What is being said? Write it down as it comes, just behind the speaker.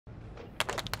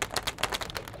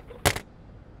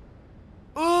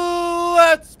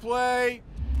Let's play.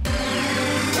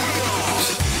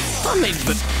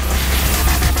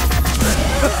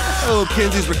 Oh,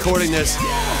 Kinsey's recording this.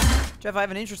 Jeff, I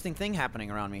have an interesting thing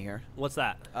happening around me here. What's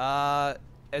that?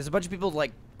 There's a bunch of people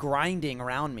like grinding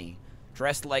around me,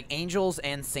 dressed like angels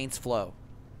and Saints Flow.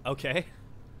 Okay.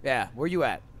 Yeah, where you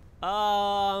at?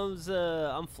 I'll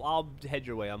head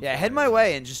your way. Yeah, head my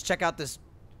way and just check out this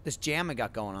jam I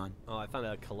got going on. Oh, I found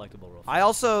a collectible real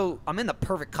fast. I'm in the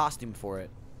perfect costume for it.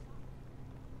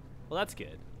 Well, that's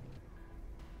good.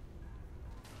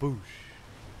 Boosh.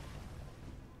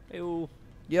 Hey-o.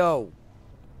 Yo,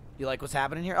 you like what's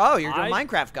happening here? Oh, you're a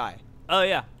Minecraft guy. Oh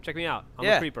yeah, check me out. I'm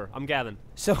a creeper. I'm Gavin.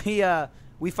 So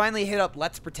we finally hit up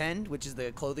Let's Pretend, which is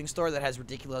the clothing store that has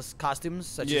ridiculous costumes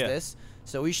such as this.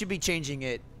 So we should be changing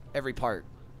it every part.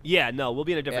 Yeah, no, we'll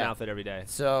be in a different outfit every day.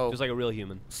 So just like a real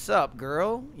human. Sup,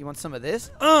 girl? You want some of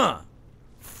this?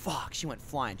 Fuck, she went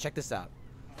flying. Check this out.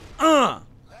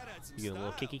 You get a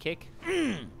little kicky kick?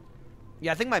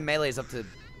 Yeah, I think my melee is up to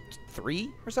 3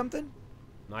 or something.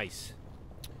 Nice.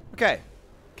 Okay.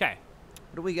 Okay.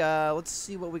 What do we got? Let's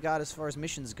see what we got as far as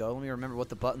missions go. Let me remember what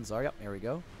the buttons are. Yep, there we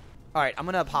go. All right, I'm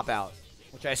gonna pop out,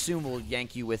 which I assume will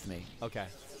yank you with me. Okay.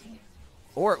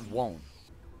 Or it won't.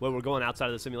 Wait, we're going outside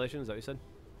of the simulation? Is that what you said?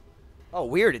 Oh,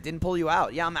 weird. It didn't pull you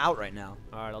out. Yeah, I'm out right now.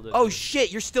 All right, I'll do it. Oh,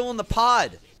 shit. You're still in the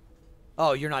pod.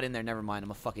 Oh, you're not in there. Never mind.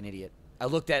 I'm a fucking idiot. I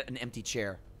looked at an empty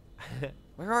chair.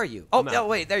 Where are you? Oh, no,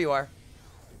 wait. There you are.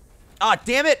 Ah,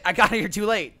 damn it. I got here too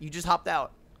late. You just hopped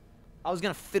out. I was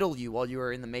going to fiddle you while you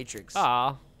were in the Matrix.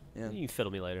 Ah. Yeah. You can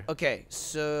fiddle me later. Okay,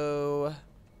 so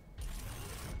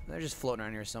they're just floating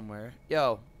around here somewhere.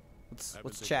 Yo,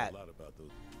 let's chat.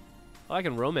 Oh, I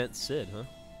can romance Sid, huh?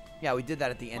 Yeah, we did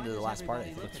that at the end of the last part, I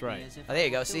think. That's right. Oh, there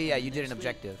you go. See, yeah, you did an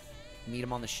objective. Meet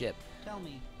him on the ship.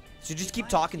 So just keep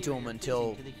talking to him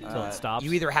until it stops.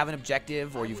 you either have an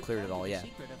objective or you've cleared it all, yeah.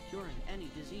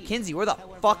 Kinsey, where the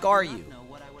fuck are you?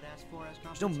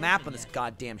 There's no map on this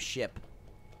goddamn ship.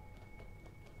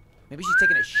 Maybe she's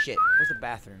taking a shit. Where's the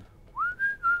bathroom?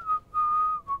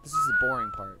 This is the boring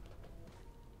part.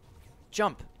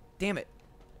 Jump. Damn it.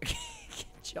 I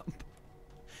can't jump.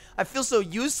 I feel so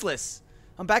useless.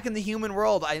 I'm back in the human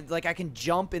world. I can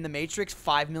jump in the Matrix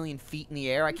 5 million feet in the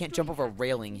air. I can't jump over a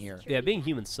railing here. Yeah, being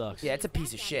human sucks. Yeah, it's a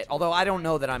piece of shit. Although I don't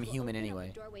know that I'm human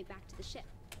anyway. Doorway back to the ship.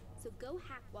 So go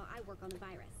hack while I work on the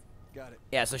virus. Got it.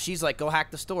 Yeah, so she's like, go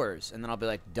hack the stores. And then I'll be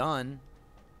like, done.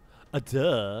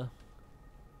 Duh.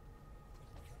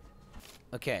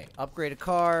 Okay, upgrade a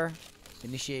car.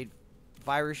 Initiate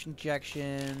virus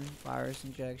injection. Virus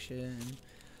injection.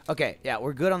 Okay, yeah,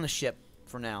 we're good on the ship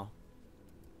for now.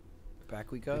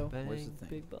 Back we go. Big bang, Where's the thing?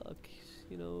 big bucks.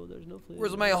 You know, there's no flavor.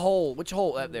 Where's my hole? Which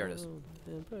hole? There it is.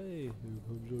 Hey,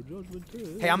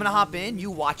 I'm gonna hop in.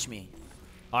 You watch me.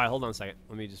 All right, hold on a second.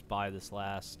 Let me just buy this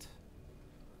last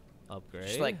upgrade.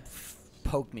 Just like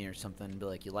poke me or something and be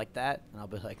like, you like that? And I'll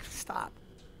be like, stop.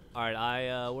 All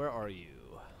right, where are you?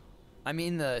 I'm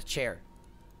in the chair.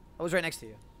 I was right next to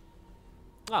you.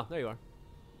 Oh, there you are.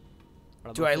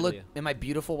 Right, Do I look? Am I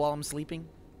beautiful while I'm sleeping?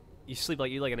 You sleep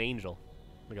like you're like an angel,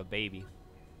 like a baby.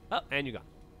 Oh, and you gone.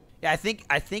 Yeah, I think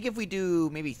if we do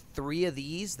maybe 3 of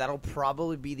these, that'll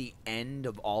probably be the end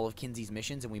of all of Kinsey's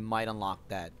missions, and we might unlock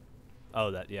that. Oh,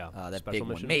 that that special big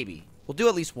mission? one. Maybe we'll do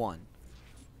at least one.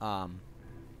 All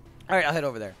right, I'll head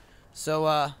over there. So,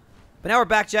 but now we're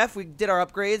back, Jeff. We did our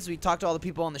upgrades. We talked to all the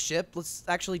people on the ship. Let's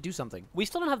actually do something. We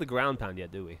still don't have the ground pound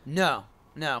yet, do we? No,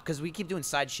 because we keep doing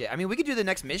side shit. I mean, we could do the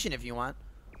next mission if you want.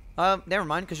 Never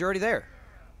mind, because you're already there.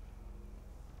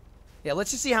 Yeah,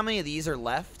 let's just see how many of these are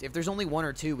left. If there's only 1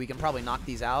 or 2, we can probably knock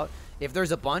these out. If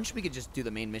there's a bunch, we could just do the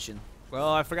main mission. Well,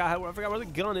 I forgot where the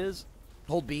gun is.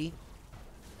 Hold B.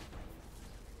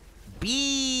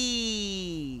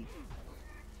 B.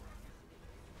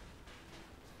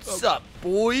 What's up,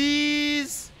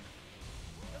 boys?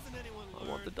 I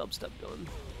want the dubstep gun.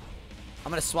 I'm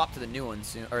gonna swap to the new one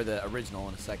soon, or the original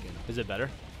in a second. Is it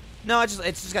better? No, it's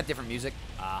just got different music.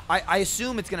 Ah. I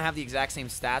assume it's gonna have the exact same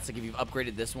stats. Like if you've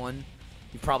upgraded this one,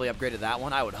 you've probably upgraded that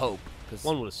one. I would hope, because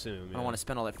One would assume. I don't want to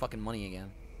spend all that fucking money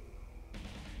again.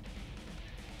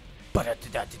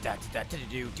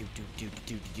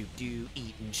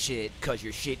 Eating shit, cause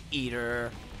you're shit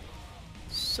eater.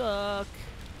 Suck.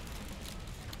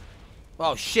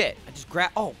 Oh shit! I just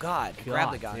grabbed. Oh god!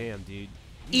 Grab the guy. Damn, dude.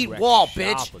 Eat wrecked wall, shop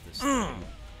bitch. with this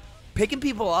Picking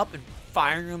people up and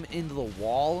firing them into the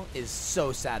wall is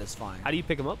so satisfying. How do you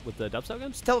pick them up with the dubstep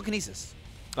gun? It's telekinesis.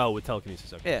 Oh, with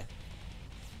telekinesis. Okay. Yeah.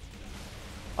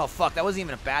 Oh fuck! That wasn't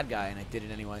even a bad guy, and I did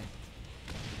it anyway.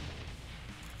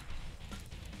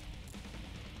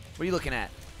 What are you looking at?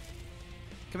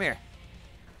 Come here.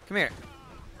 Come here.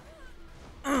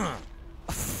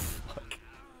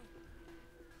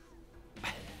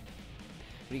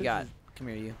 do you got? Come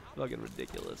here, you. Fucking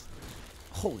ridiculous.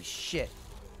 Holy shit.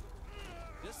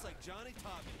 Just like Johnny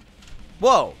taught me.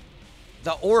 Whoa.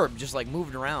 The orb just like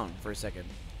moved around for a second.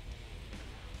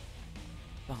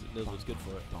 It knows what's good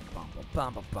for it.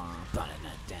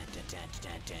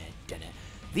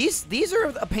 These are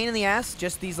a pain in the ass,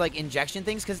 just these like injection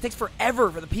things, because it takes forever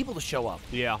for the people to show up.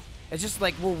 Yeah. It's just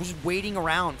like we're just waiting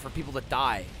around for people to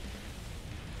die.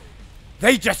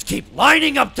 They just keep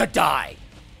lining up to die.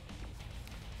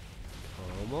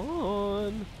 Come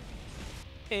on.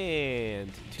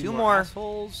 And Two more.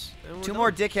 assholes. And we're Two done.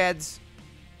 more dickheads.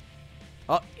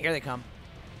 Oh, here they come.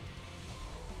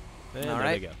 And All there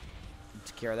right. they go.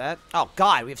 Take care of that. Oh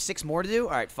God, we have 6 more to do.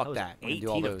 All right, fuck was that. We're gonna 18 do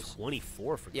all of those.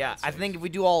 24 for Yeah, God's I sakes. think if we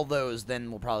do all those, then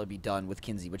we'll probably be done with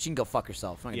Kinsey. But you can go fuck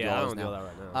yourself. I'm not gonna Yeah, I do all don't those do now. that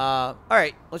right now. All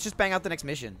right, let's just bang out the next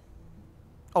mission.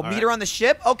 Oh, All meet right. her on the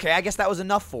ship? Okay, I guess that was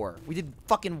enough for her. We did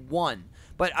fucking 1.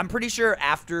 But I'm pretty sure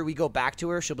after we go back to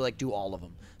her, she'll be like, do all of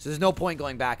them. So there's no point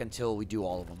going back until we do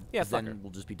all of them. Yeah, 'cause fuck then her.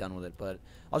 we'll just be done with it. But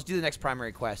I'll just do the next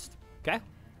primary quest. Okay.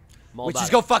 I'm all Which about is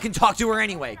it. go fucking talk to her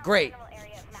anyway. Great.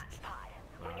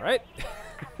 All right.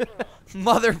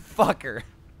 Motherfucker.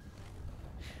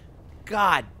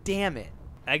 God damn it.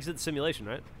 Exit the simulation,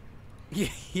 right? Yeah,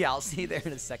 I'll see you there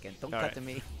in a second. Don't All cut right. to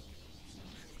me.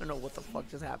 I don't know what the fuck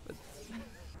just happened.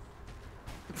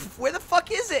 Where the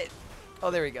fuck is it? Oh,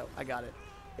 there we go. I got it.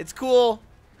 It's cool.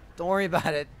 Don't worry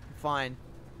about it. Fine.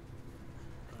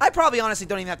 I probably honestly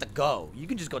don't even have to go. You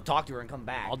can just go talk to her and come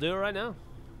back. I'll do it right now.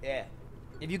 Yeah.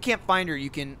 If you can't find her, you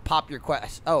can pop your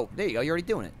quest. Oh, there you go. You're already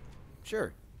doing it.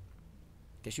 Sure.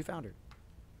 Guess you found her.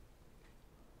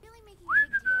 Really making a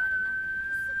big deal out of nothing.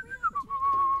 This is a great opportunity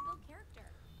for him to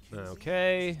build character.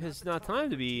 Okay, it's not time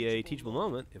to be a teachable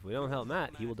moment. If we don't help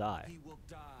Matt, he will die. He will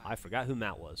die. I forgot who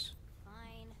Matt was.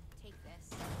 Fine, take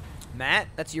this. Matt,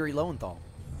 that's Yuri Lowenthal.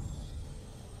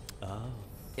 Oh.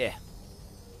 Yeah.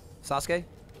 Sasuke?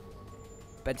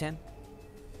 Ben 10?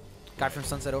 Guy from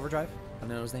Sunset Overdrive? I don't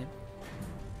know his name.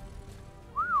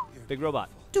 Big robot.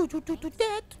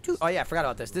 Oh yeah, I forgot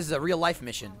about this. This is a real life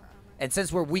mission. And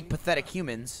since we're weak, pathetic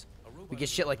humans, we get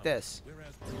shit like this. We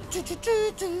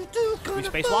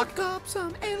spacewalk? Up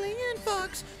some alien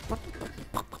fucks.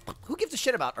 Who gives a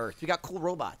shit about Earth? We got cool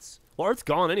robots. Well, Earth's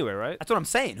gone anyway, right? That's what I'm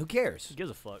saying. Who cares? Who gives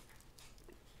a fuck?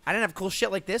 I didn't have cool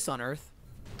shit like this on Earth.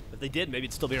 If they did, maybe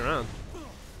it'd still be around.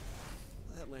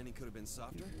 That landing could have been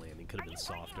softer. Landing could have been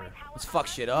softer. Let's fuck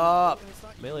shit up.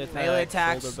 Melee attack. Melee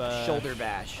attacks, Shoulder bash. shoulder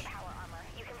bash.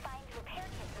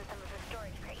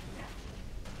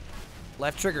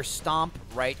 Left trigger stomp,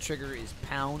 right trigger is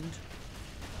pound.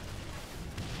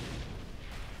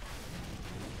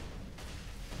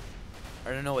 I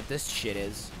don't know what this shit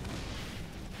is.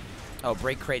 Oh,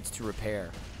 break crates to repair.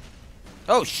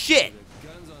 Oh shit!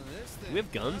 Guns on this thing. We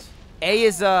have guns? A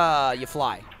is you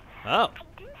fly. Oh.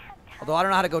 Although I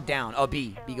don't know how to go down. Oh,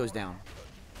 B goes down.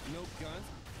 No guns.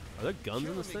 Are there guns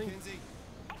in this Kill me, thing? Kinsey.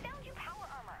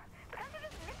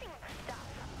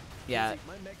 Yeah,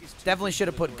 My mech is too definitely big should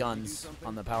have for the put door. Can you do guns something?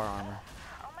 on the power armor.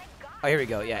 Oh, here we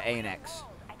go. Yeah, A and X.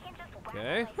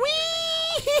 Okay.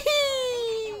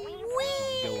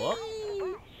 Go up.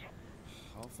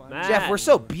 I'll find Matt. Jeff, we're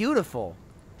so beautiful.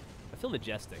 I feel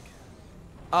majestic.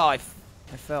 Oh, I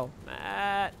fell.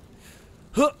 Matt.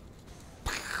 Huh.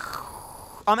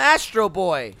 I'm Astro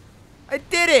Boy. I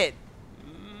did it.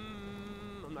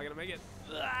 I'm not gonna make it.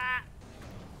 Ah.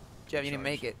 Jeff, you didn't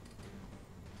make it.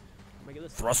 Make it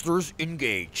this Thrusters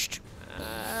engaged.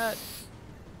 Matt. If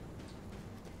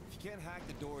you can't hack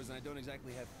the doors and I don't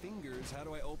exactly have fingers, how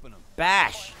do I open them?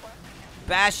 Bash.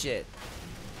 Bash it.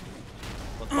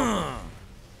 Let's go.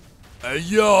 Hey,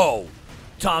 yo.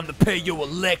 Time to pay your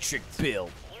electric bill,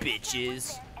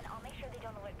 bitches.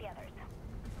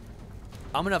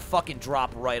 I'm gonna fucking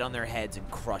drop right on their heads and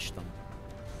crush them.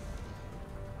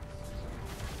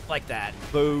 Like that.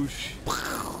 Boosh.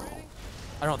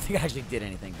 I don't think I actually did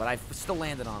anything, but I still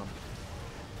landed on them.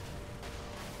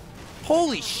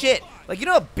 Holy shit. Like, you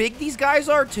know how big these guys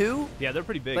are, too? Yeah, they're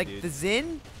pretty big, Like, dude. the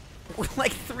Zin? We're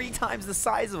like 3 times the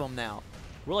size of them now.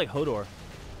 We're like Hodor.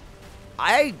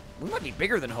 We might be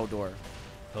bigger than Hodor.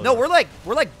 Hodor. No, we're like,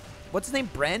 what's his name?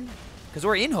 Bren? Because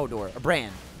we're in Hodor. Or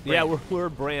Bran. Yeah, Bran. we're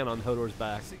Bran on Hodor's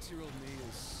back. 6-year-old me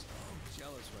is so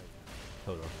jealous right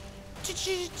now. Hodor. It'd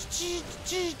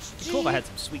be cool if I had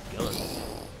some sweet guns.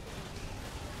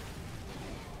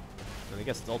 And I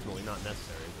guess it's ultimately not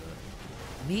necessary,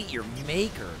 but... Meet your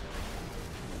maker.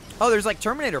 Oh, there's like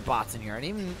Terminator bots in here. I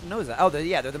didn't even know that. Oh,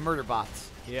 they're the murder bots.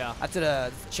 Yeah, That's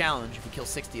a challenge if you kill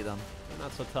 60 of them. they're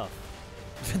not so tough.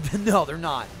 No, they're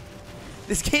not.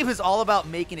 This game is all about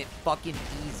making it fucking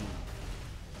easy.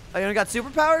 Oh, you only got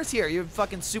superpowers? Here, you have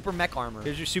fucking super mech armor.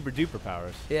 Here's your super duper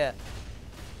powers. Yeah.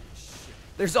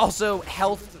 There's also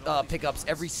health pickups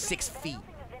every 6 feet.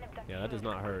 Yeah, that does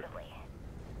not hurt.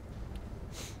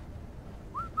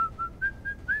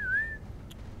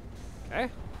 Okay.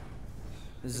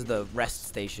 This is the rest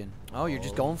station. Oh, you're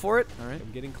just going for it? All right.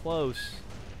 I'm getting close.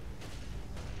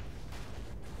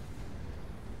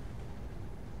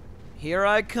 Here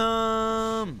I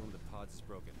come. One of the pods is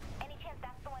broken. Any chance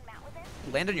that's the one Matt was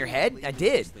in? Land on your head? I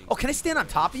did. Oh, can I stand on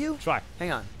top of you? Try.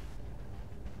 Hang on.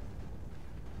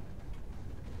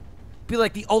 Be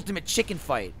like the ultimate chicken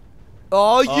fight.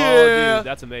 Oh, yeah. Oh, dude,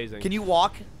 that's amazing. Can you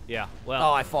walk? Yeah. Well.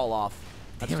 Oh, I fall off.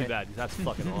 That's Damn too it. bad. That's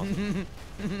fucking awesome.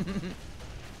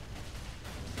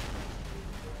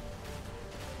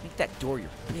 Make that door your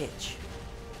bitch.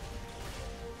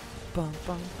 Bum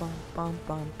bum bum bum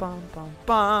bum bum bum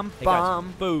bum Hey guys,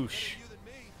 bum. boosh.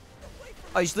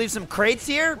 Oh, you should leave some crates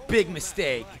here? Big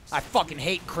mistake. I fucking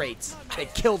hate crates. They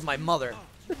killed my mother.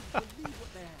 I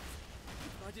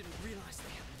didn't realize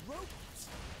they had robots.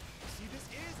 See, this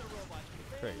is a robot.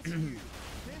 Great.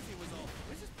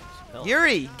 Hell.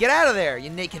 Yuri, get out of there, you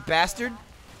naked bastard.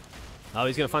 Oh,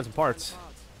 he's gonna find some parts.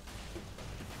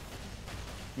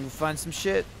 You find some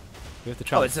shit. We have to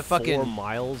travel it's a fucking 4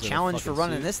 miles. Challenge for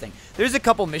running this thing. There's a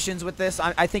couple missions with this.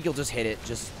 I think you'll just hit it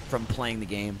just from playing the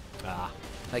game. Ah.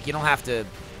 Like, you don't have to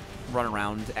run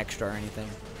around extra or anything.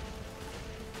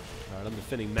 All right, I'm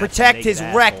defending Matt's Protect naked his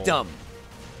asshole. rectum.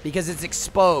 Because it's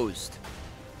exposed.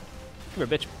 Come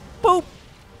here, bitch. Boop.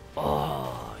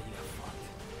 Oh, you got fucked.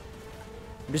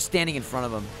 I'm just standing in front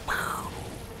of him.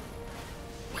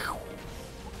 What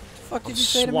the fuck did you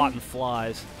say to me? Swatting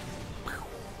flies.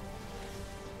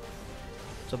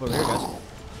 What's up over here, guys?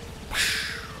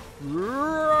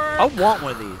 I want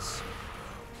one of these.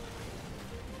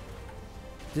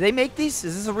 Do they make these?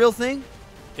 Is this a real thing?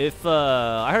 If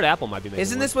I heard Apple might be making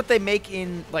Isn't one. this what they make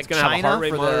in like gonna have a China heart rate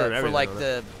for monitor and the everything like on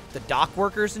the dock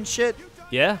workers and shit?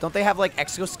 Yeah, Don't they have like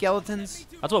exoskeletons?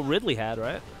 that's what Ridley had,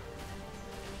 right?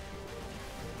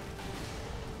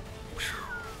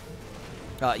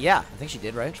 Yeah, I think she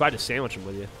did, right? Tried to sandwich him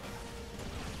with you.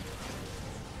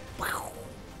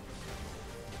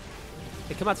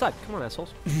 Hey, come outside. Come on,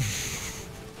 assholes.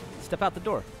 Step out the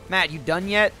door. Matt, you done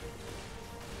yet?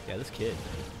 Yeah, this kid.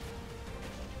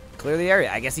 Clear the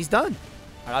area. I guess he's done.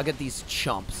 All right, I'll get these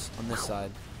chumps on this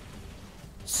side.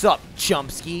 Sup,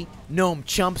 Chumpsky? Gnome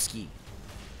Chumpsky.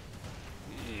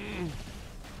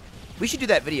 We should do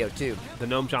that video, too. The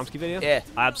Noam Chomsky video? Yeah.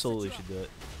 I absolutely should do it.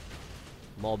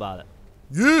 I'm all about it.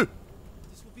 Yeah.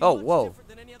 Oh, whoa.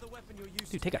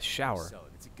 Dude, take a shower. So,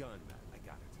 it's a gun, Matt. I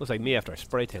got it. Looks like me after I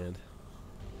spray tanned.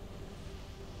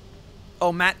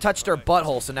 Oh, Matt touched our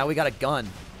butthole, so now we got a gun.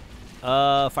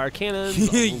 Fire cannons,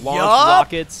 launch Yup.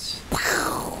 rockets.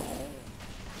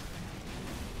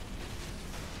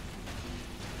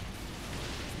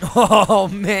 Oh,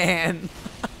 man.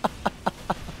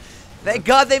 Thank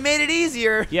God they made it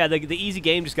easier. Yeah, the easy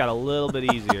game just got a little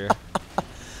bit easier.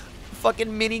 Fucking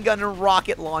minigun and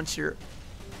rocket launcher.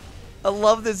 I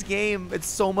love this game. It's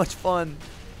so much fun.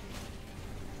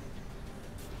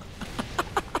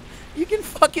 You can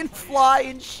fucking fly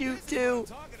and shoot too.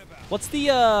 What's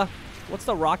the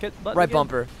rocket button? Right again?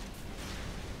 bumper.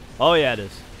 Oh yeah, it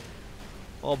is.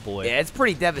 Oh boy. Yeah, it's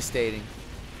pretty devastating.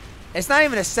 It's not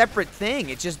even a separate thing.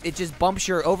 It just bumps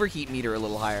your overheat meter a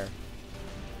little higher,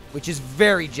 which is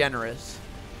very generous.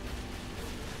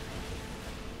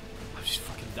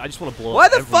 I just want to blow Why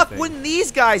up the fuck everything. wouldn't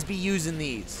these guys be using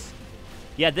these?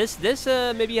 Yeah, this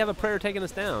maybe you have a prayer taking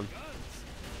us down.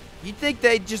 You'd think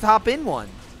they'd just hop in one.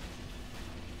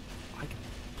 I can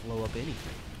blow up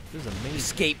anything. This is amazing.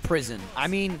 Escape prison. I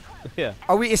mean, Yeah.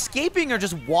 are we escaping or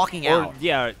just walking Or out?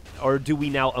 yeah, or do we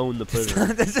now own the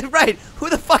prison? That's right. Who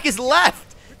the fuck is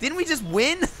left? Didn't we just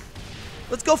win?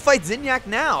 Let's go fight Zinyak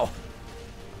now.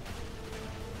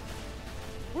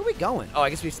 Where are we going? Oh, I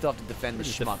guess we still have to defend the We're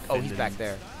just schmuck. Oh, he's defending back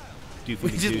there. Doofy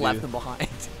We just doo-doo. left him behind.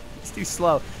 He's too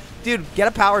slow. Dude, get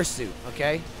a power suit,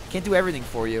 okay? Can't do everything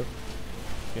for you.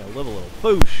 Yeah, live a little.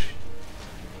 Boosh.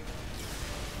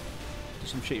 Do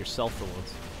some shit yourself for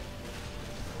once.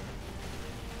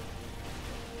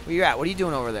 Where you at? What are you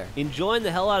doing over there? Enjoying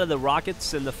the hell out of the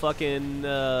rockets and the fucking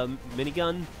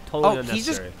minigun. Totally Oh, unnecessary. he's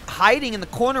just hiding in the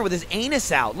corner with his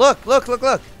anus out. Look, look, look,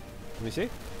 look. Let me see.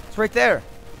 It's right there.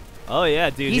 Oh yeah,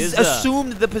 dude. He's his,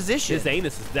 assumed the position. his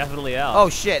anus is definitely out. Oh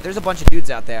shit, there's a bunch of dudes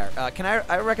out there.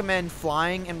 I recommend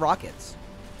flying and rockets.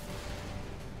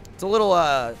 It's a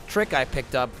little trick I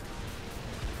picked up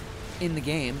in the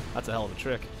game. That's a hell of a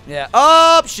trick. Yeah.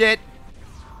 Oh shit.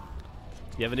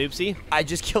 You have an oopsie? I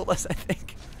just killed us, I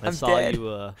think. I'm saw dead.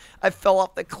 you. I fell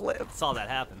off the cliff. Saw that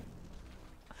happen.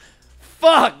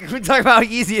 Fuck! We're talking about how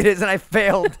easy it is, and I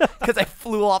failed because I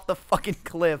flew off the fucking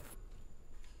cliff.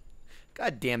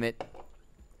 God damn it.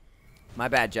 My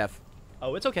bad, Jeff.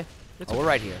 Oh, it's okay. Oh, we're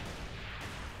right here.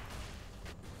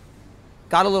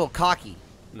 Got a little cocky.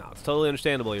 No, it's totally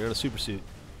understandable. You're in a super suit.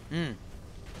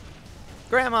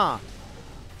 Grandma.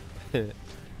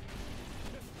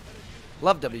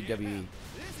 Love WWE. This is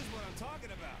what I'm talking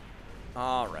about.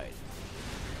 All right.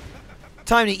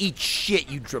 Time to eat shit,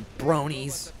 you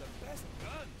jabronis. The best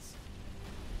guns.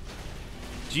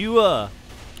 Did you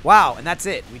Wow, and that's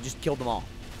it. We just killed them all.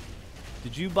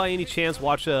 Did you by any chance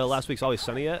watch last week's Always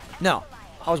Sunny yet? No,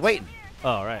 I was waiting. Oh,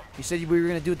 all right. You said we were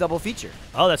gonna do a double feature.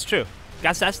 Oh, that's true.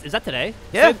 Guys, is that today?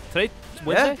 Yeah. Today's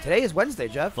Wednesday? Yeah, today is Wednesday,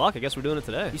 Jeff. Fuck, I guess we're doing it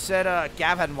today. You said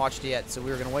Gav hadn't watched it yet, so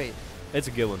we were gonna wait. It's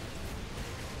a good one.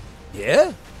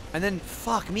 Yeah. And then,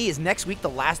 fuck me, is next week the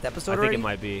last episode I think already? it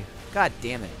might be. God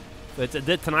damn it. But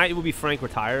tonight it will be Frank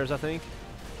retires, I think.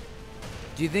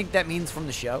 Do you think that means from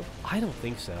the show? I don't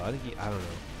think so. I don't know.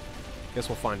 Guess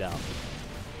we'll find out.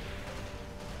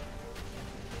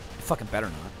 Fucking better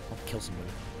not. I'll kill somebody.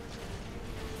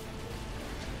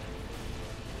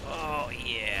 Oh,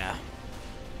 yeah.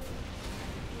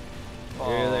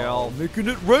 Here they all. Making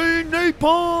it rain,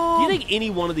 napalm! Do you think any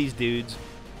one of these dudes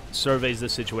surveys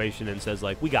this situation and says,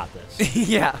 like, we got this?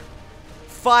 Yeah.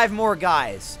 5 more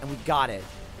guys, and we got it.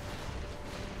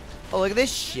 Oh, look at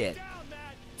this shit.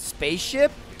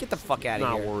 Spaceship? Get the fuck out of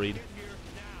Not here. worried.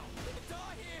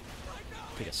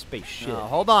 Take a space shit. Oh,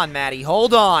 hold on, Maddie.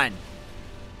 Hold on.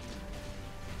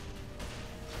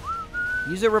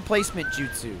 Use a replacement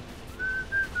jutsu.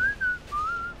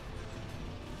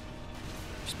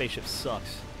 Spaceship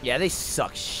sucks. Yeah, they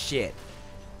suck shit.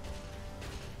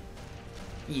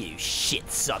 You shit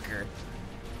sucker.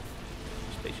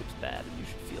 Spaceship's bad, and you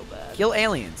should feel bad. Kill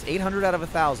aliens. 800 out of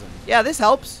 1,000. Yeah, this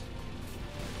helps.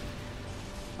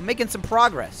 I'm making some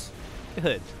progress.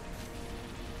 Good.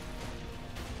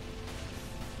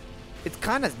 It's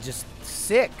kind of just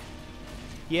sick.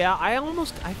 Yeah, I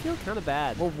feel kind of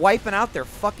bad. We're wiping out their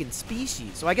fucking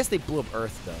species. So I guess they blew up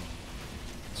Earth, though.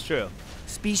 It's true.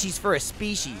 Species for a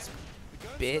species,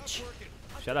 bitch.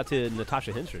 Shout out to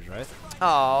Natasha Henstridge, right?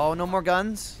 Oh, no more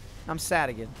guns? I'm sad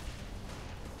again.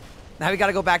 Now we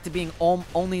gotta go back to being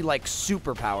only, like,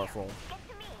 super powerful.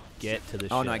 Get to the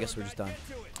Oh, ship. no, I guess we're just done.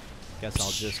 Guess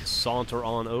I'll just saunter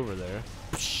on over there.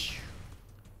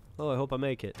 Oh, I hope I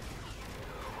make it.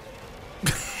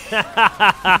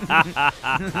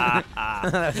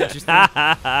 That's interesting.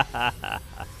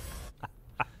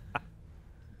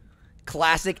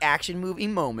 Classic action movie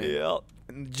moment. Yep.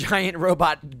 Giant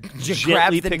robot grabs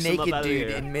Gently the picks him up naked out of the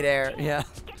dude air. in midair. Yeah.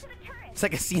 It's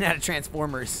like a scene out of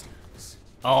Transformers.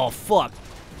 Oh, fuck.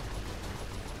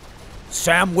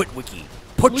 Sam Witwicky,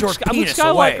 put your Luke penis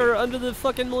Skywalker away. under the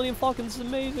fucking Millennium Falcon is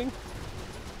amazing.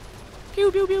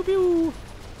 Pew, pew, pew, pew.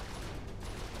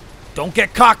 Don't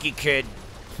get cocky, kid.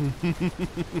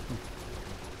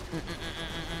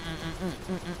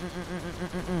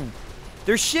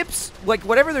 Their ships, like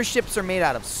whatever their ships are made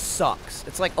out of, sucks.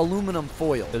 It's like aluminum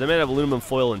foil. They're made out of aluminum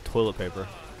foil and toilet paper.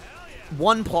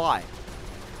 1 ply.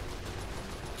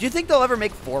 Do you think they'll ever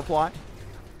make 4 ply?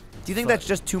 Do you think that's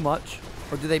just too much?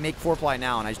 Or do they make 4 ply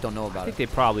now and I just don't know I about think it?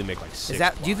 they probably make like 6. Is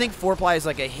that? Do you think 4 ply is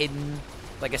like a hidden,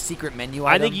 like a secret menu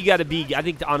I item? think you got to be. I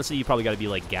think honestly, you probably got to be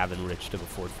like Gavin Rich to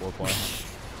afford 4-ply.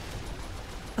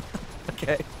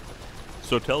 Okay.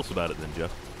 So tell us about it then,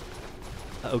 Jeff.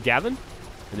 Oh, Gavin,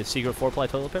 and his secret 4-ply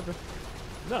toilet paper.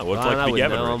 No, what's Ryan, like I to be would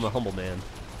Gavin know. Rich? I'm a humble man.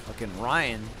 Fucking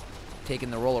Ryan taking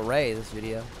the role of Ray this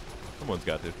video. Someone's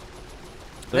got to.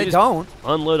 They just don't.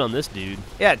 unload on this dude.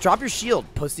 Yeah, drop your shield,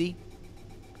 pussy.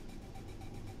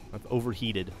 I've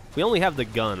overheated. We only have the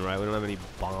gun, right? We don't have any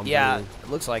bombs. or Yeah, anything. it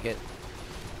looks like it.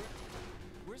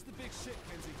 Where's the big shit,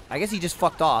 Kenzie? I guess he just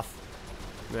fucked off.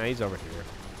 Nah, he's over here.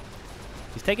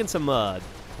 He's taking some. Well,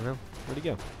 where'd he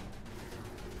go?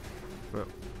 Oh.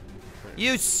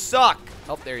 You suck.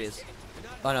 Oh, there he is.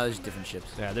 Oh no, there's different ships.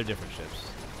 Yeah, they're different ships.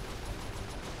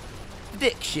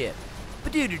 Dick ship.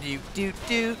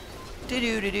 Ba-doo-doo-doo-doo-doo.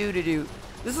 Do-do-do-do-do-do.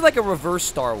 This is like a reverse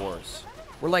Star Wars.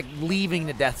 We're like leaving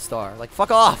the Death Star. Like,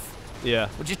 fuck off. Yeah,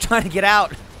 We're just trying to get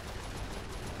out.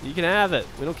 you can have it.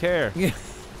 We don't care. Blow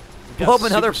got up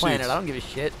another super planet. suits. I don't give a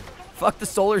shit. Fuck the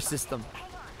solar system.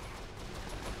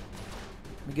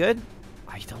 We good?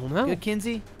 I don't know. Good,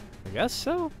 Kinsey? I guess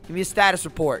so. Give me a status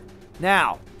report.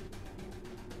 Now.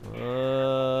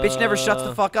 Bitch never shuts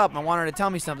the fuck up. I want her to tell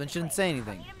me something. She didn't say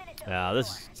anything. Yeah,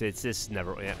 this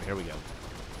never. Yeah, here we go.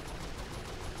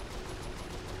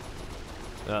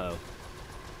 Uh oh.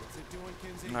 What's it doing,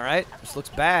 Kenzie? All right. This looks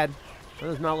bad. That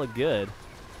does not look good.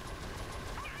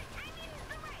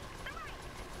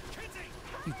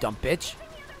 You dumb bitch.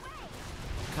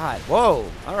 God. Whoa.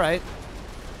 All right.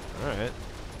 All right.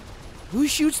 Who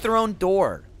shoots their own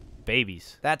door?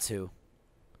 Babies. That's who.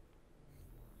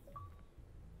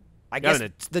 I Got guess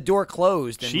an the door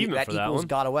closed and achievement that for that equals one.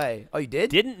 got away. Oh, you did?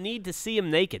 Didn't need to see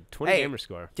him naked. 20 Hey. gamer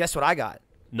score. Guess what I got?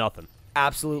 Nothing.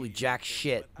 Absolutely jack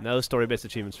shit. No story-based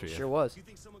achievements for you. Sure was. You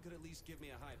think someone could at least give me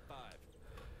a high five?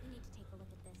 We need to take a look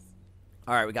at this.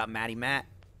 All right, we got Matty Matt.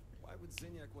 Why would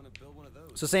Zinyak want to build one of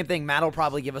those? So same thing. Matt will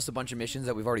probably give us a bunch of missions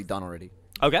that we've already done already.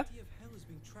 Okay. The idea of hell is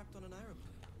being trapped on an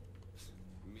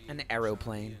aeroplane. An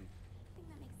aeroplane. I think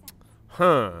that makes sense.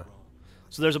 Huh.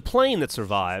 So there's a plane that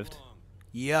survived.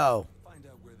 Yo. Find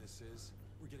out where this is.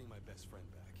 We're getting my best friend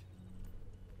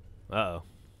back. Uh-oh.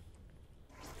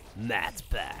 Matt's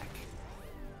back.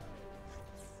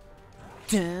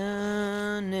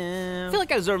 I feel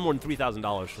like I deserve more than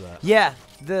 $3,000 for that. Yeah,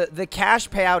 the cash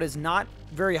payout is not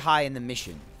very high in the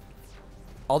mission.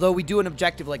 Although we do an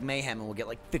objective like Mayhem and we'll get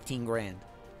like 15 grand.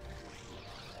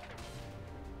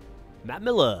 Matt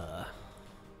Miller.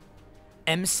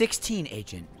 M16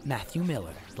 agent Matthew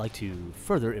Miller. I'd like to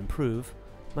further improve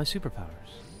my superpowers.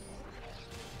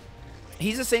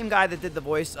 He's the same guy that did the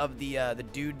voice of the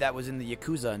dude that was in the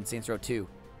Yakuza in Saints Row 2.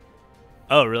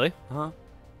 Oh, really? Huh?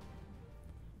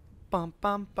 Bum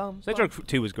bum bum. Saints Row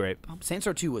 2 was great. Saints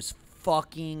Row 2 was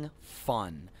fucking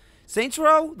fun. Saints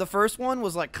Row, the first one,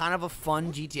 was like kind of a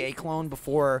fun GTA clone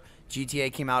before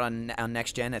GTA came out on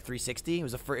next gen at 360. It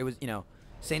was you know,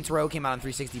 Saints Row came out on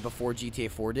 360 before GTA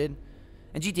 4 did,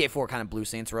 and GTA 4 kind of blew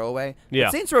Saints Row away. Yeah.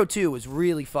 But Saints Row 2 was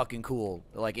really fucking cool,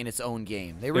 like in its own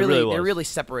game. They really was. really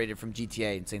separated from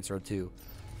GTA in Saints Row 2.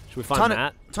 Should we find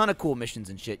Matt? Ton of cool missions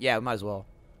and shit. Yeah, we might as well.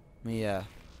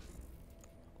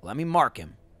 Let me mark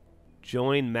him.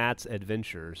 Join Matt's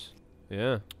adventures.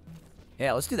 Yeah.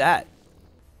 Yeah, let's do that.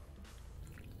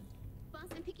 Boss,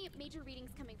 I'm picking up major readings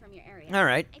coming from your area. All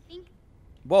right. I think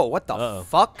Whoa, what the Uh-oh.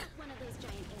 fuck? one of those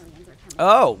giant aliens are coming.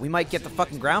 Oh, we might get the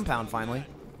fucking ground pound finally.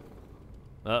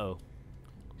 Uh-oh.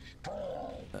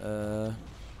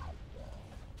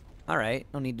 Alright,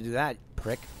 no need to do that,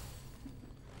 prick.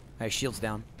 Alright, shield's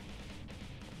down.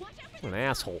 Watch out for What an the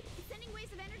asshole. He's sending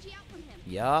waves of energy out from him.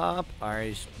 Yup.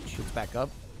 Alright, shield's back up.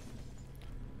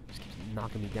 Just keeps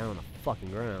knocking me down on the fucking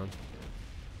ground.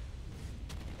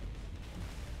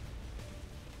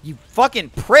 You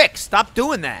fucking prick! Stop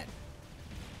doing that!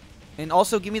 And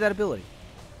also, give me that ability.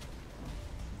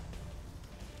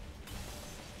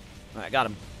 Alright, got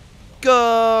him.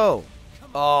 Go!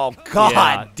 Oh, god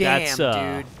Yeah, damn,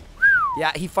 that's, dude.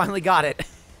 Yeah, he finally got it.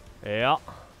 Yeah.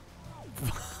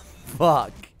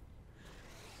 Fuck.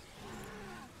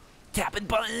 Tapping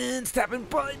buttons, tapping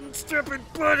buttons, tapping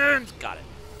buttons. Got it.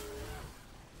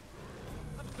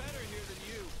 I'm better here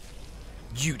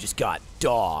than you. You just got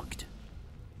dogged.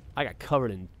 I got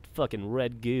covered in fucking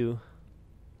red goo.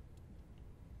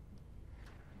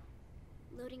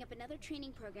 Loading up another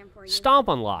training program for you. Stomp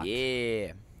unlocked.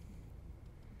 Yeah.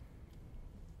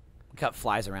 Look how it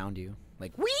flies around you.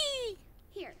 Like, whee!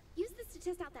 Here, use this to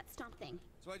test out that stomp thing.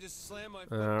 So I just slam my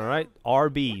foot All right.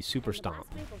 RB, super And the stomp.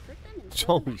 last wave will hurt them and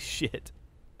slow them Holy back. shit.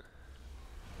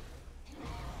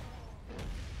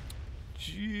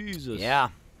 Jesus. Yeah.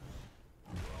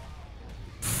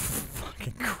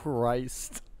 Fucking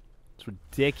Christ. It's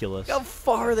ridiculous. Look how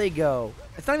far they go.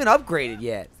 It's not even upgraded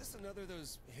yet. Is this another of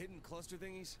those hidden cluster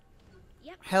thingies?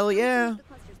 Yep. Hell as soon as yeah. The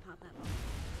clusters pop up.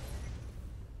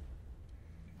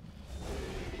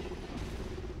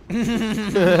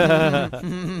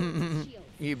 Shield.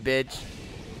 You bitch.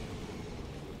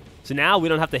 So now we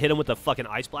don't have to hit him with the fucking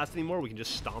ice blast anymore. We can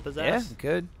just stomp his Yeah, ass.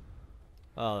 good.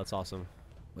 Oh, that's awesome.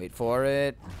 Wait for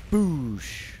it.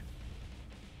 Boosh.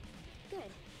 Good.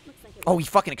 Looks like it Oh, worked. he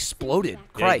fucking exploded. Yeah,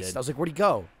 he Christ. did. I was like, where'd he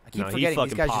go? I keep No, he forgetting. These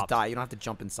fucking guys just popped. die. You don't have to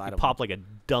jump inside of them. Pop like a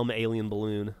dumb alien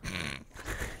balloon.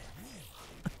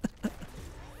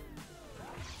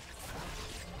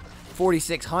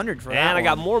 4,600 for that And I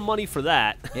got one. more money for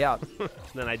that Yeah.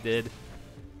 than I did.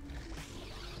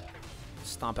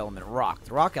 Stomp element rock.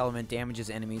 The rock element damages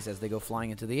enemies as they go flying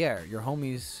into the air. Your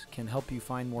homies can help you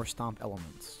find more stomp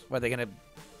elements. What, are they gonna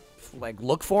like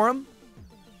look for them?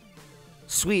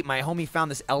 Sweet, my homie found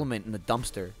this element in the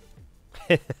dumpster.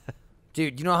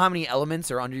 Dude, you know how many elements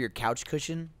are under your couch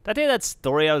cushion? Did I tell you that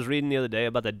story I was reading the other day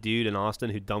about that dude in Austin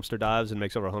who dumpster dives and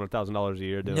makes over $100,000 a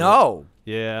year doing it? No.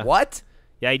 Yeah. What?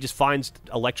 Yeah, he just finds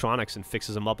electronics and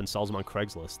fixes them up and sells them on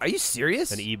Craigslist Are you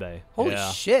serious? and eBay. Holy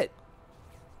yeah. shit.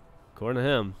 According to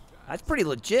him, That's pretty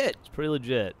legit. it's pretty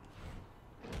legit.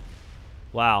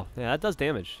 Wow. Yeah, that does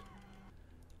damage.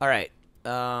 All right.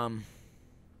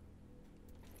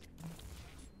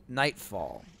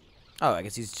 Nightfall. Oh, I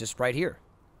guess he's just right here.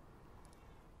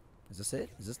 Is this it?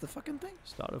 Is this the fucking thing?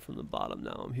 Started from the bottom,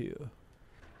 now I'm here.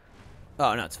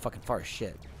 Oh, no, it's fucking far as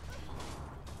shit.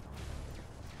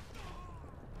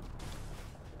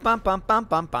 Bum bum bum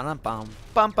bum bum bum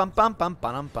bum bum bum bum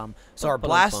bum bum. So our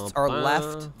blasts are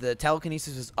left, the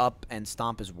telekinesis is up, and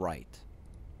stomp is right.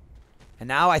 And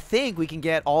now I think we can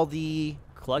get all the...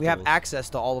 We have access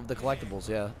to all of the collectibles,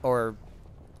 yeah. Or...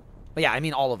 Yeah, I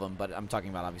mean all of them, but I'm talking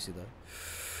about obviously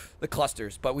the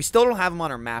clusters. But we still don't have them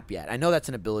on our map yet. I know that's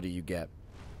an ability you get.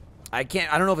 I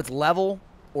don't know if it's level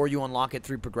or you unlock it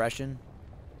through progression.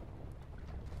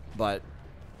 But...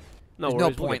 There's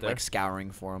no point like scouring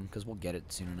for them because we'll get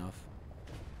it soon enough.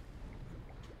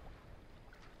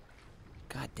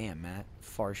 God damn, Matt,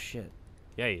 far shit.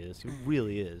 Yeah, he is. He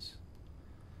really is.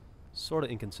 Sort of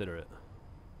inconsiderate.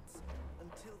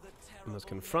 We must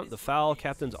confront the foul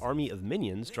captain's army of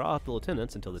minions, draw up the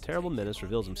lieutenants until the terrible menace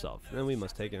reveals himself. Then we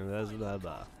must take him. Blah,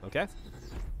 blah. Okay.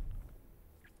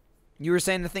 You were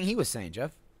saying the thing he was saying,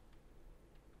 Jeff.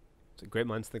 It's a great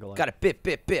minds think alike. Got it, bip,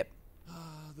 bip, bip.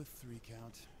 Ah, the 3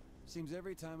 count. Seems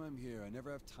every time I'm here, I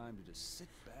never have time to just sit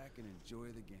back and enjoy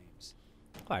the games.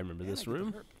 Oh, I remember this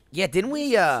room. Yeah, didn't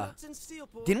we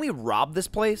rob this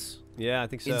place? Yeah, I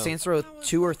think so. In Saints Row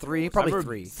 2 or 3? Probably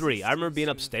 3. 3. I remember being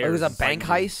upstairs. It was a bank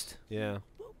heist? Yeah.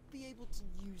 We'll be able to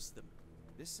use them.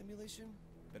 This simulation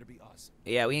better be awesome.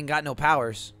 Yeah, we ain't got no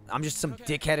powers. I'm just some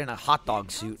dickhead in a hot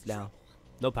dog suit now.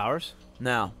 No powers?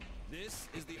 No. This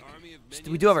is the army of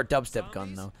We do have our dubstep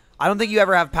gun, though. I don't think you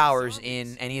ever have powers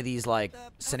in any of these, like,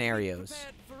 scenarios.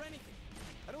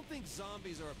 I don't think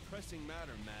zombies are a pressing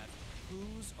matter, Matt.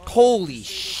 Holy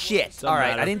shit.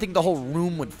 Alright, matter. I didn't think the whole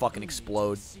room would fucking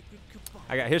explode.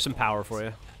 Here's some power for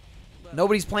you.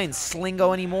 Nobody's playing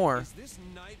Slingo anymore.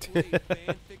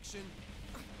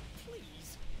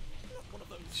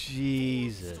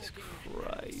 Jesus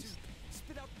Christ.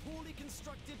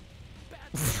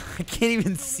 I can't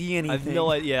even see anything. I have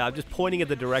no idea. Yeah, I'm just pointing at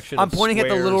the direction. I'm pointing at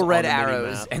the little red on the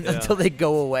arrows minimap. and Yeah. until they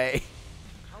go away.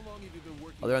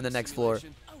 Oh, they're on the next floor.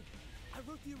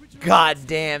 God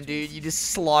damn, dude. You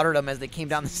just slaughtered them as they came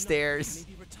down the stairs.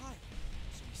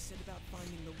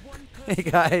 Hey,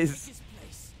 guys.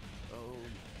 Oh,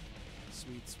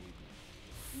 sweet, sweet.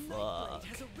 Fuck.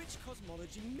 Has a rich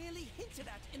cosmology merely hinted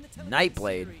at in the television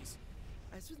Nightblade. series.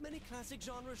 As with many classic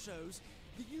genre shows,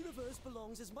 the universe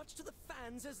belongs as much to the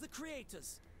fans as the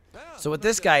creators. So what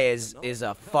this guy is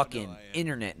a fucking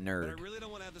internet But I nerd. really don't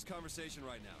want to have this conversation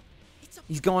right now. It's a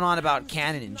He's going on about to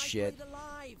canon keep and shit. Nightblade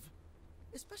alive.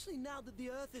 Especially now that the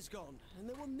Earth is gone, and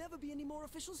there will never be any more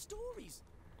official stories.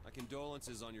 My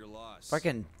condolences on your loss. If I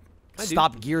can Hi, dude.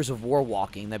 stop Gears of War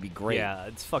walking, that'd be great. Yeah,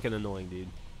 it's fucking annoying, dude.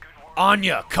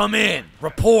 Anya, come in.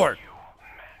 Report.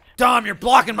 Dom, you're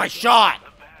blocking my shot.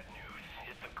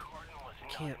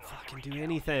 Can't fucking do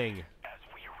anything.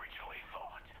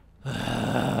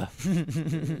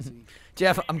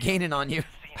 Jeff, I'm gaining on you.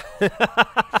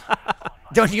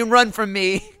 Don't you run from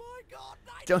me.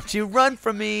 Don't you run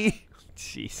from me.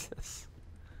 Jesus.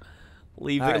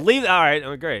 Leave. All right. Leave. All right.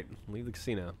 Oh, great. Leave the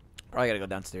casino. Probably gotta go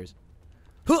downstairs.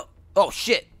 Huh. Oh,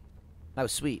 shit. That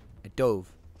was sweet. I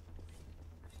dove.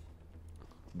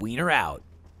 Wiener out.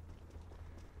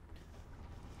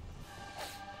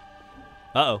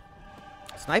 Uh-oh.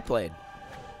 Snipe blade.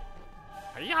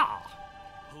 Yeah.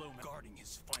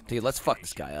 Dude, let's fuck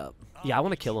this guy up. Yeah, I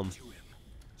want to kill him.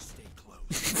 Stay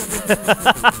close.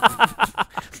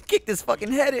 Kick this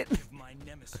fucking head in. My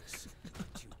nemesis.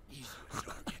 Too easy to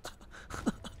target.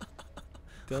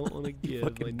 Don't want to give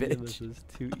fucking my bitch. nemesis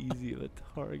too easy of a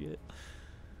target.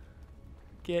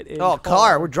 Get in. Oh,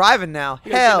 car. We're driving now.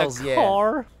 You guys get in a Hells yeah.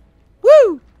 car?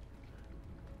 Woo!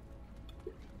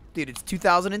 Dude, it's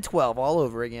 2012 all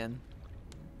over again.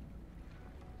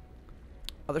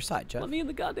 Other side, Jeff. Let me in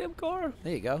the goddamn car.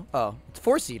 There you go. Oh, it's a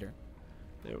 4-seater.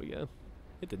 There we go.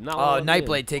 It did not. Oh, let me in.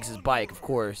 Nightblade takes his bike, of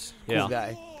course. Cool Yeah.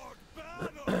 guy.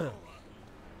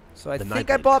 So I The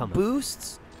think I Nightblade bought cometh.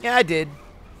 boosts. Yeah, I did.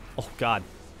 Oh God.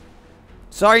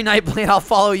 Sorry, Nightblade. I'll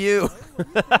follow you. You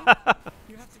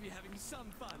have to be having some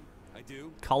fun. I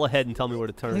do. Call ahead and tell me where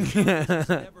to turn. It's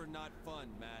never not fun,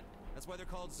 Matt. That's why they're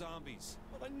called zombies.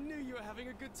 Well, I knew you were having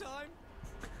a good time.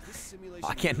 This simulation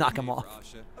I can't really knock him made for off.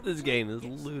 Asha. This game is She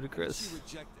ludicrous.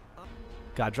 rejected.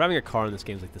 God, driving a car in this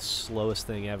game is like the slowest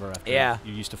thing ever. After Yeah.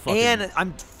 you're used to fucking. And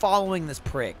I'm following this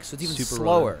prick, so it's even Super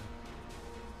slower.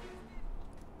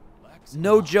 Relax.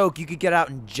 No joke, you could get out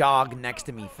and jog next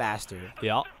to me faster.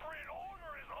 Yeah.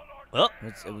 Oh,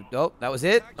 Oh, that was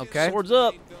it? Okay. swords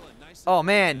up. Oh,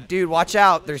 man. Dude, watch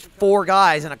out. There's 4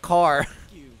 guys in a car.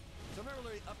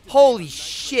 Holy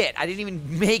shit. I didn't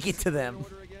even make it to them.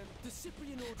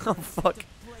 Oh, fuck.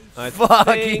 I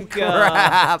Fucking think,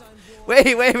 crap.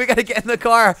 Wait, we gotta get in the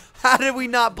car. How did we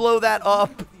not blow that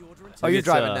up? Oh, you're it's,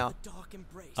 driving now.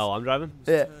 Oh, I'm driving?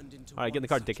 Yeah. All right, get in the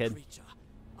car, dickhead.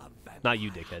 Not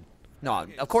you, dickhead. No,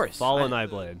 of course. Follow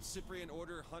Nightblade. Cyprian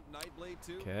order hunt Nightblade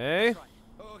too? Okay.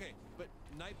 Oh, okay, but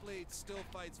Nightblade still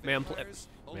fights Ma'am, vampires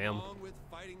ma'am. along with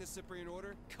fighting the Cyprian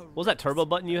order? What was that turbo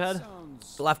button you had?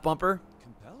 The left bumper.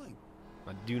 Compelling.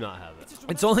 I do not have it.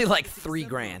 It's only like $3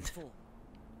 grand.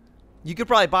 You could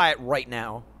probably buy it right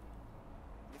now.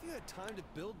 If you had time to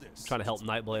build this. I'm trying to help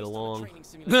Nightblade along.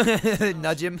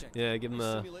 Nudge him. Yeah, give him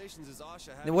a... Simulations is Asha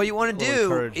And what you want to Little do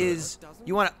encouragement. is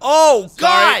you want to. Oh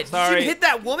God! sorry. Did you hit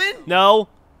that woman? No!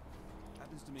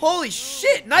 Holy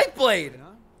shit! Nightblade.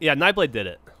 Yeah, Nightblade did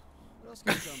it. What else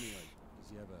can you tell me? Like, does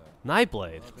he have a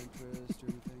Nightblade. love interest or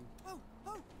anything?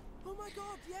 Oh my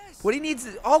God, yes. What he needs?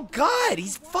 Oh God!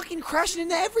 He's fucking crashing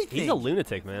into everything. He's a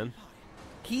lunatic, man.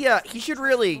 He should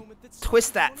really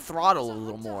twist that throttle a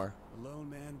little more. A lone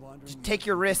man wandering Just take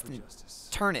your wrist and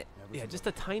turn it Yeah, just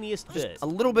the tiniest bit. a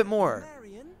little bit more.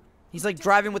 He's like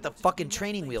driving with the fucking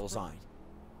training wheels on.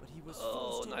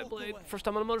 Oh, Nightblade. First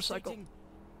time on a motorcycle.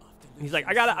 He's like,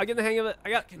 I got it. I get the hang of it. I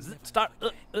got start.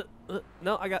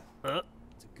 No, I got.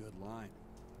 It's a good line.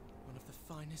 One of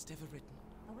the finest ever written.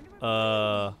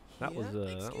 That was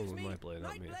Nightblade,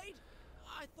 not me.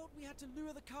 I thought we had to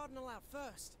lure the cardinal out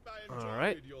first. All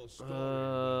right.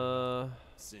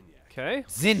 Zinyak. Okay.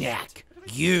 Zinyak,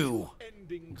 you.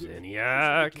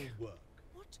 Zinyak. What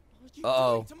are you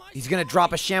Uh-oh. doing to my He's gonna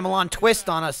drop a Shyamalan twist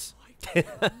on us. not.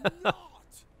 I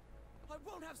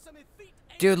won't have some effete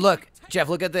Dude, look. Jeff,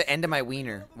 look at the end of my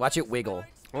wiener. Watch it wiggle.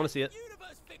 I want to see it.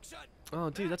 universe fiction. Oh,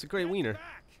 dude, that's a great wiener.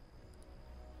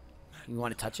 You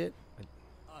want to touch it?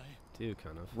 I Dude,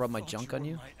 kind of. Rub my junk on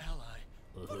you? my ally.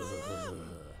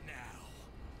 Now,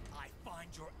 I find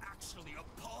you're actually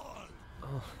a pawn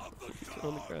of the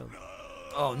On the ground.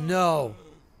 Oh no.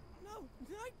 No,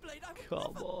 Nightblade, I will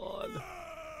Come never- on.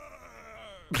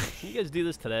 Can you guys do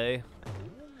this today?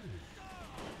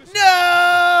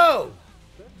 No!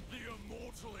 The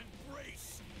immortal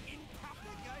embrace.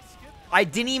 I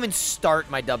didn't even start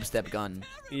my dubstep gun.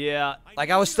 Yeah. Like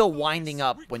I was still winding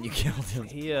up when you killed him.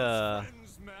 He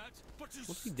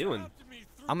what's he doing?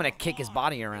 I'm gonna kick his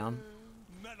body around.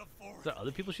 Is there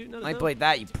other people shooting at us? I now? played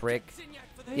that, you prick.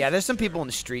 Yeah, there's some people in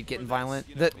the street getting violent.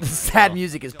 The sad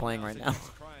music is playing right now.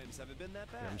 Crimes haven't been that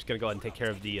Yeah, bad. I'm just gonna go ahead and take care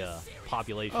of the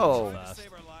population Oh. so fast.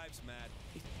 Save our lives, Matt.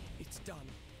 It's done.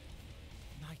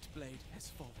 Nightblade has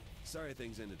fallen. Sorry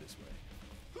things ended this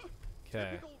way.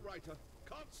 Okay. Writer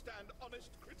can't stand honest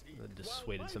critique. That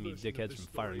dissuaded some of you dickheads from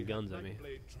firing guns at me.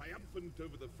 Triumphant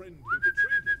over the friend who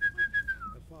betrayed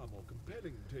him. A far more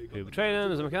compelling take Who on betrayed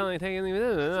him? Is a mechanic taking him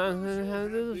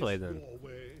this way then? your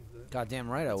way. Goddamn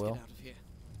right I Let's will. get out of here.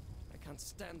 I can't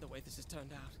stand the way this has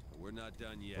turned out. We're not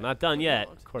done yet. We're not done yet.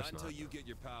 Of course Not not. until you get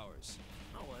your powers.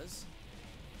 Ours?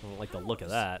 I don't like the look of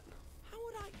that. How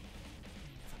would I?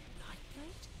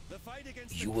 Nightblade? The fight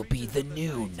against You the will be creatures the of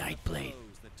new night and the Nightblade.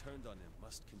 foes that turned on him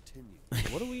must continue.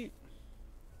 What do we?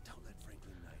 Don't let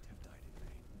Franklin Knight have died in vain.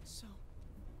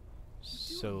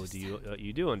 So, So do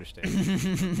you do understand?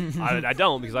 I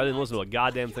don't because I didn't listen to a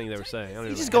goddamn thing they were saying. I don't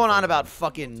He's even just have going on headphones about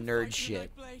fucking nerd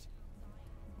shit. Nightblade?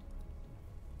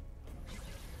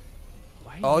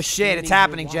 Why are you Oh, shit, standing it's here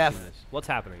happening, watching Jeff. this? What's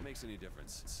happening? Makes any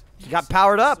difference. He got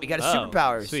powered up. He got his Oh,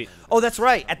 superpowers. sweet. Oh, that's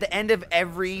right. At the end of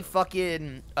every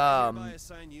fucking Hereby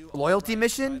assign you all loyalty rights,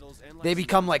 mission, titles, and they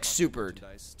become like licenses supered.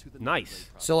 merchandise to the Nice. Nightblade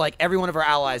property. So like every one of our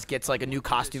allies gets like a new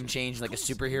costume change, like a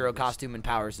superhero costume and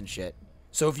powers and shit.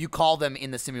 So if you call them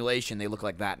in the simulation, they look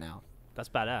like that now. That's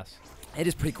badass. It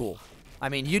is pretty cool. I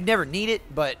mean, you'd never need it,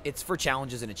 but it's for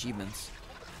challenges and achievements.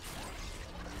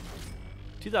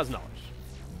 $2,000.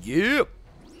 Yep.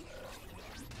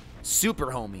 Super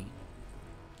homie.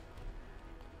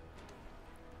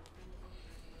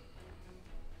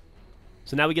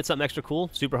 So now we get something extra cool.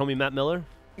 Super homie Matt Miller.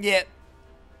 Yeah.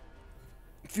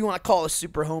 If you want to call a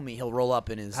super homie, he'll roll up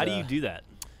in his. How do you do that?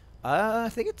 I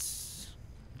think it's.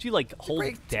 Do you like hold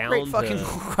Great, down? great fucking to-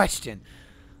 question.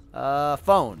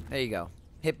 Phone. There you go.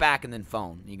 Hit back and then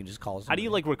phone. You can just call. How do you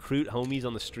like recruit homies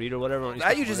on the street or whatever?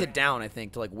 That you just hit down, I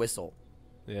think, to like whistle.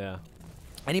 Yeah.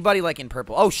 Anybody like in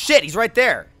purple? Oh shit, he's right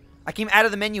there. I came out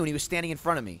of the menu and he was standing in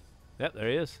front of me. Yep, there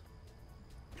he is.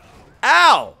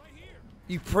 Ow!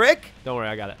 You prick! Don't worry,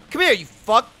 I got it. Come here, you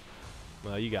fuck!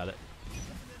 Well, you got it.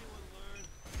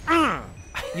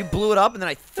 You blew it up and then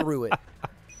I threw it.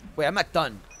 Wait, I'm not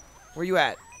done. Where you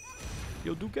at?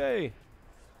 Yo, Duque.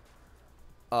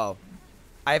 Oh.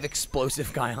 I have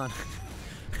explosive guy on.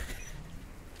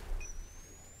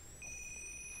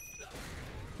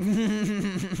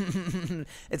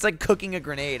 It's like cooking a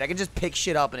grenade. I can just pick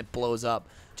shit up and it blows up.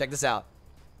 Check this out.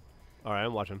 All right,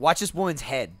 I'm watching. Watch this woman's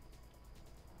head.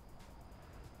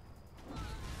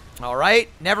 All right,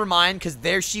 never mind, because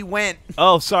there she went.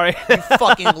 Oh, sorry. You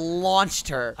fucking launched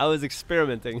her. I was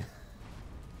experimenting.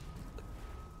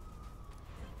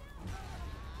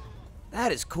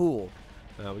 That is cool.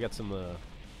 We got some of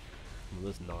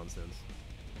this nonsense.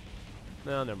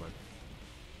 No, never mind.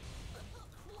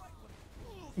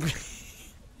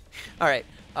 All right.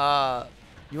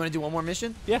 You want to do one more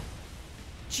mission? Yeah.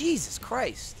 Jesus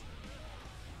Christ.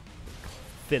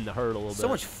 Thin the herd a little bit. So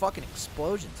much fucking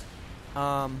explosions.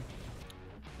 Come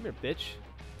here, bitch.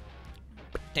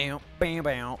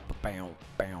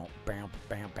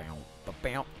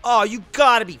 Oh, you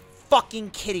gotta be fucking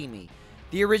kidding me.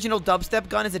 The original dubstep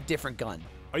gun is a different gun.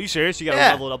 Are you serious? You gotta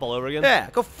Yeah. level it up all over again? Yeah,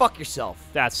 go fuck yourself.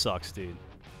 That sucks, dude.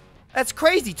 That's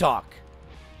crazy talk.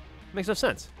 Makes no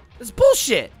sense. That's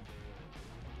bullshit.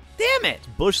 Damn it.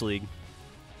 Bush League.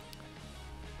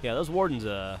 Yeah, those wardens,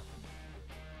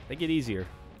 they get easier.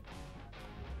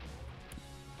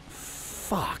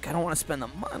 Fuck, I don't want to spend the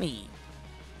money.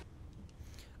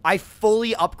 I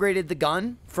fully upgraded the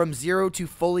gun from 0 to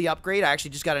fully upgrade. I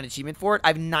actually just got an achievement for it. I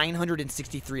have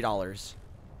 $963.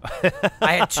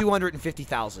 I had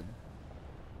 250,000.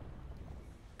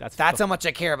 That's how much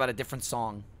I care about a different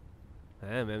song.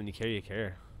 Yeah, man, when you care, you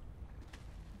care.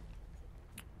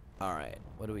 All right,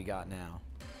 what do we got now?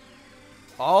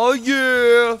 Oh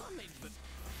yeah!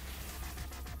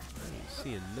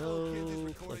 Seeing no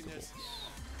collectibles.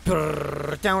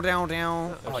 Brrr, down, down,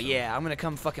 down. Oh yeah, I'm gonna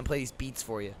come fucking play these beats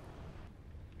for you.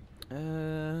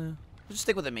 We'll just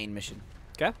stick with the main mission.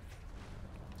 Okay.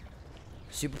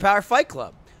 Superpower Fight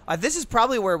Club. This is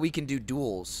probably where we can do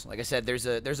duels. Like I said, there's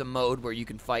a mode where you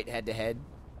can fight head to head.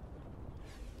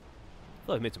 I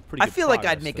feel like I made some pretty. I good feel like I'd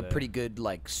progress make today. a pretty good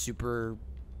like super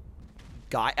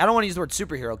guy. I don't want to use the word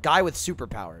superhero. Guy with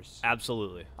superpowers.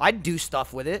 Absolutely. I'd do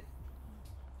stuff with it.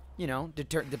 You know,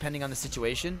 depending on the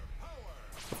situation.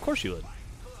 Of course you would.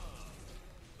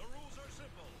 The rules are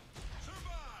simple.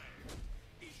 Survive.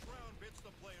 Each round pits the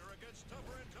player against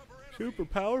tougher and tougher enemies.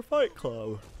 Superpower Fight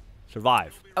Club.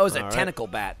 Survive. That was a All right. tentacle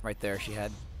bat right there she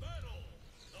had. Battle.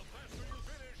 The faster you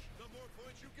finish, the more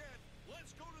points you get.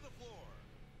 Let's go to the floor.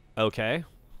 Okay.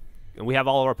 And we have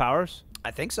all of our powers?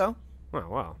 I think so. Oh,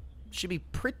 wow. Should be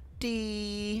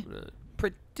pretty, Go out on a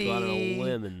pretty,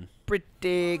 limb and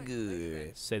pretty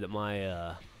good. say that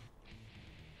my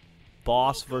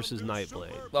boss versus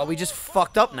Nightblade. Well, we just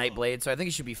fucked up Nightblade, so I think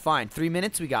it should be fine. 3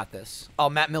 minutes, we got this. Oh,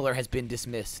 Matt Miller has been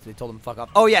dismissed. They told him fuck off.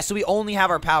 Oh, yeah, so we only have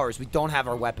our powers. We don't have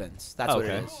our weapons. That's what it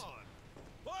Okay. is.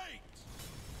 Fight.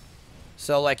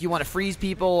 So, like, you want to freeze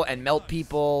people and melt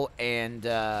people and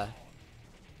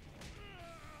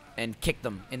kick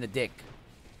them in the dick.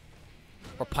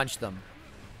 Or punch them.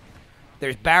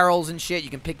 There's barrels and shit. You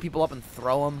can pick people up and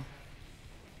throw them.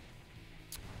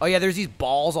 Oh, yeah, there's these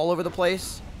balls all over the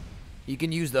place. You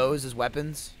can use those as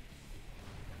weapons.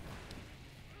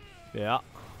 Yeah.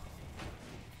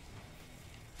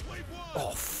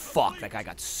 Oh, fuck. That guy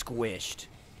got squished.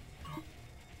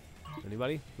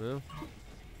 Anybody? No?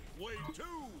 Wave 2.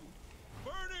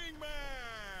 Burning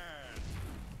Man.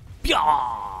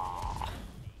 Pyah!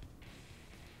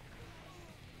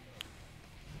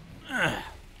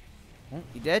 Oh,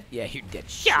 you dead? Yeah, you're dead.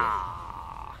 Shit.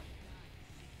 I'm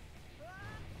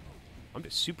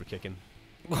just super kicking.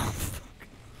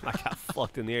 I got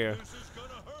fucked in the air.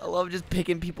 I love just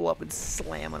picking people up and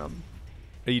slamming them.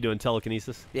 Are you doing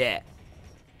telekinesis? Yeah.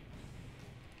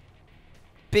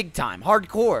 Big time.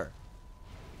 Hardcore.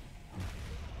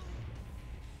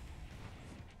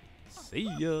 See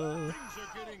ya. Things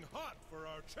are getting hot for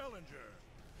our challenger.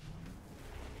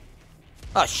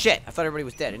 Oh, shit. I thought everybody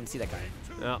was dead. I didn't see that guy.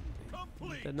 Yeah.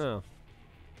 Complete. Dead now.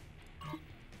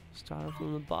 Start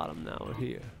from the bottom. Now we're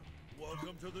here.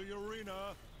 Welcome to the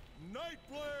arena,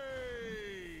 Nightblade.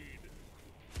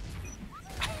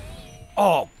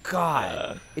 Oh,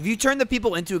 God. If you turn the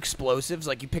people into explosives,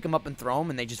 like you pick them up and throw them,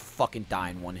 and they just fucking die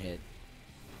in one hit.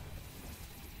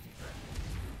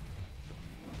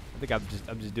 I think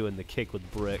I'm just doing the kick with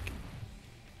brick.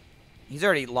 He's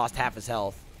already lost half his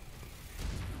health.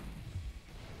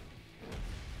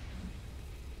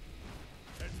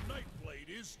 And Nightblade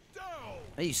is down.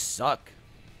 Hey, you suck.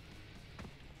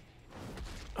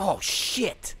 Oh,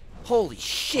 shit. Holy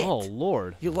shit. Oh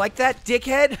lord, You like that,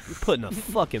 dickhead? you're putting a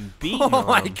fucking beat Oh, on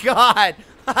my him. God.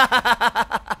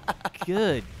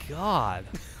 Good God.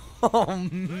 Oh,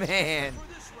 man.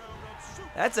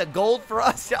 That's a gold for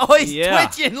us. Oh, he's Yeah.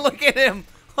 twitching. Look at him.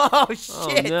 Oh, Oh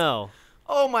shit. no.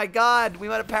 Oh, my God. We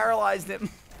might have paralyzed him.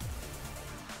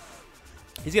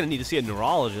 He's gonna need to see a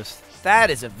neurologist. That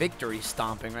is a victory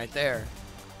stomping right there.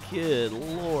 Good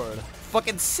lord.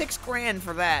 Fucking $6 grand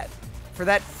for that. For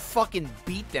that fucking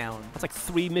beatdown. That's like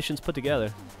 3 missions put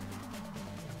together.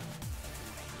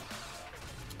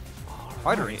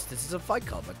 Harder instances of Fight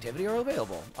Club activity are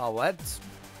available. Oh, what?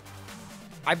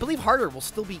 I believe harder will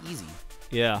still be easy.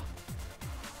 Yeah.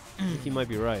 I think you might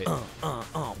be right.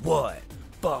 What?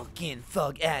 Fucking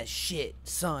thug ass shit,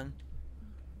 son.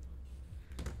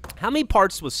 How many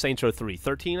parts was Saints Row 3?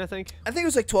 13, I think? I think it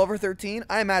was like 12 or 13.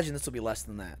 I imagine this will be less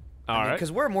than that. All right.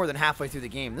 Because we're more than halfway through the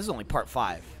game. This is only part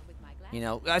 5. You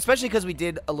know, especially because we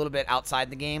did a little bit outside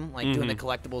the game, like doing the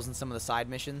collectibles and some of the side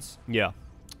missions. Yeah.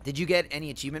 Did you get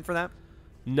any achievement for that?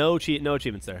 No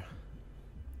achievements there.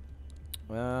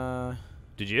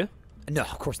 Did you? No,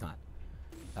 of course not.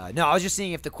 No, I was just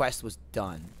seeing if the quest was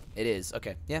done. It is.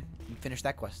 Okay. Yeah, you finished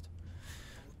that quest.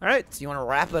 All right. So you want to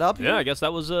wrap it up here? Yeah, I guess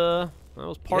that was part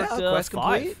quest 5.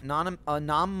 complete.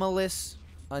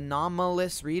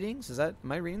 Anomalous readings. Is that?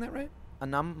 Am I reading that right? I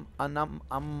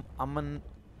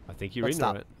think you're Let's reading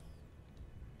stop. it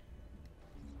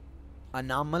right.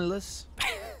 Anomalous.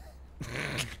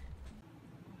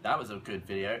 That was a good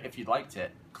video. If you liked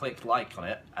it, click like on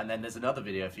it, and then there's another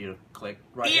video for you to click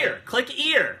right here. Click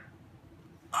ear!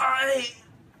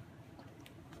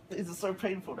 This is so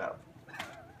painful now.